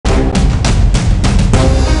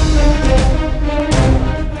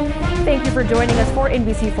Joining us for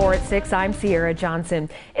NBC4 at 6, I'm Sierra Johnson.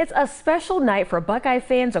 It's a special night for Buckeye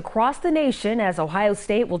fans across the nation as Ohio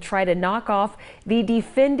State will try to knock off the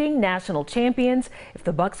defending national champions. If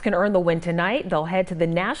the Bucks can earn the win tonight, they'll head to the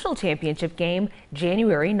national championship game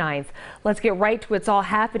January 9th. Let's get right to what's all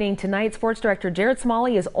happening tonight. Sports Director Jared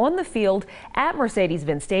Smalley is on the field at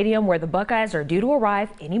Mercedes-Benz Stadium, where the Buckeyes are due to arrive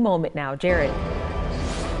any moment now. Jared.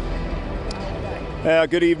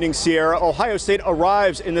 Good evening, Sierra. Ohio State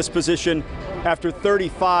arrives in this position after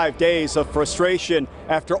 35 days of frustration,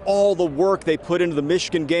 after all the work they put into the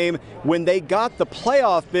Michigan game. When they got the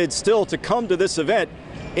playoff bid still to come to this event,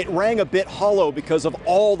 it rang a bit hollow because of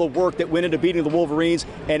all the work that went into beating the Wolverines,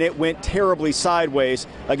 and it went terribly sideways.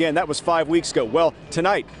 Again, that was 5 weeks ago. Well,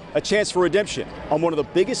 tonight, a chance for redemption on one of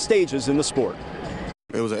the biggest stages in the sport.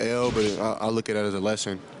 It was an L, but I look at it as a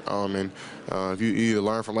lesson. If you either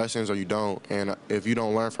learn from lessons or you don't, and if you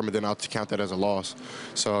don't learn from it, then I'll count that as a loss.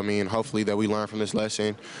 So, I mean, hopefully that we learn from this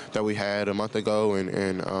lesson that we had a month ago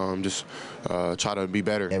and just try to be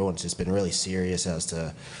better. Everyone's just been really serious as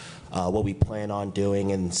to what we plan on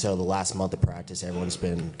doing, and so the last month of practice, everyone's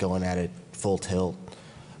been going at it full tilt,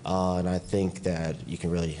 and I think that you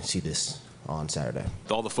can really see this on Saturday.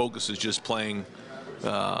 All the focus is just playing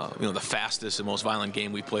the fastest and most violent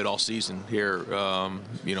game we played all season here,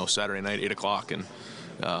 Saturday night, 8 o'clock. And,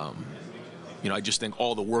 I just think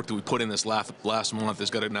all the work that we put in this last month has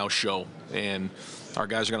got to now show. And our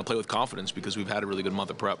guys are going to play with confidence because we've had a really good month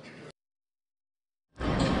of prep.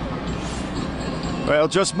 Well,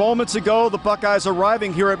 just moments ago, the Buckeyes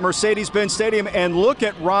arriving here at Mercedes-Benz Stadium, and look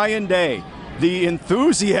at Ryan Day. The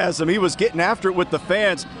enthusiasm, he was getting after it with the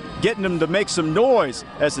fans, getting them to make some noise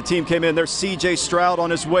as the team came in. There's C.J. Stroud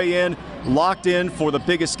on his way in, locked in for the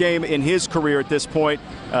biggest game in his career at this point.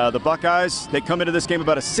 The Buckeyes, they come into this game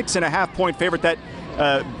about a 6.5-point favorite. That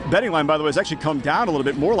betting line, by the way, has actually come down a little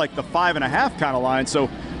bit more like the 5.5 kind of line. So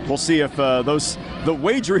we'll see if the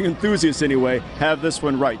wagering enthusiasts anyway, have this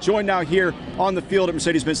one right. Joined now here on the field at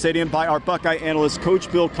Mercedes-Benz Stadium by our Buckeye analyst,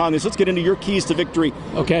 Coach Bill Conley. So let's get into your keys to victory.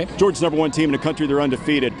 Okay. Georgia's #1 team in the country. They're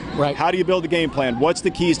undefeated. Right. How do you build the game plan? What's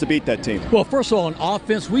the keys to beat that team? Well, first of all, on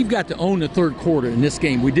offense, we've got to own the third quarter in this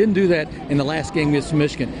game. We didn't do that in the last game against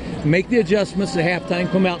Michigan. Make the adjustments at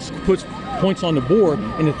halftime, come out, put points on the board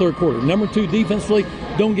in the third quarter. Number 2, defensively,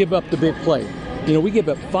 don't give up the big play. We give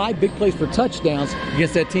up 5 big plays for touchdowns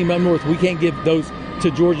against that team up north. We can't give those to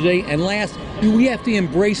Georgia State. And last, we have to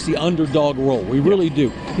embrace the underdog role. We really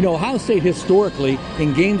do. Ohio State historically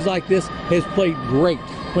in games like this has played great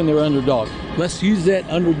when they're underdog. Let's use that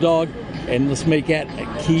underdog and let's make that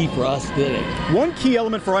a key for us today. One key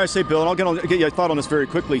element for Ohio State, Bill, and I'll get your thought on this very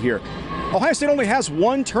quickly here. Ohio State only has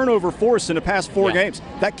 1 turnover force in the past 4 games.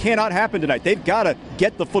 That cannot happen tonight. They've got to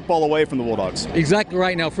get the football away from the Bulldogs. Exactly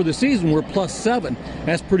right. Now, for the season, we're +7.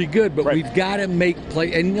 That's pretty good, but we've got to make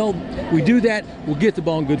play. And, we do that, we'll get the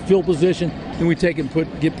ball in good field position, and we take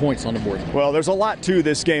and get points on the board. Well, there's a lot to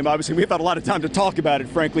this game. Obviously, we've had a lot of time to talk about it,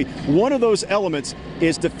 frankly. One of those elements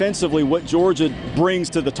is defensively what Georgia brings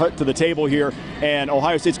to the table here, and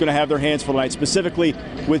Ohio State's going to have their hands full tonight, specifically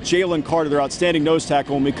with Jalen Carter, their outstanding nose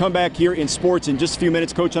tackle. When we come back here in sports in just a few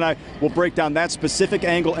minutes, Coach and I will break down that specific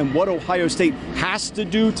angle and what Ohio State has to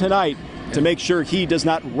do tonight to make sure he does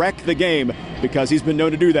not wreck the game, because he's been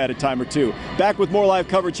known to do that a time or two. Back with more live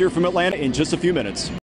coverage here from Atlanta in just a few minutes.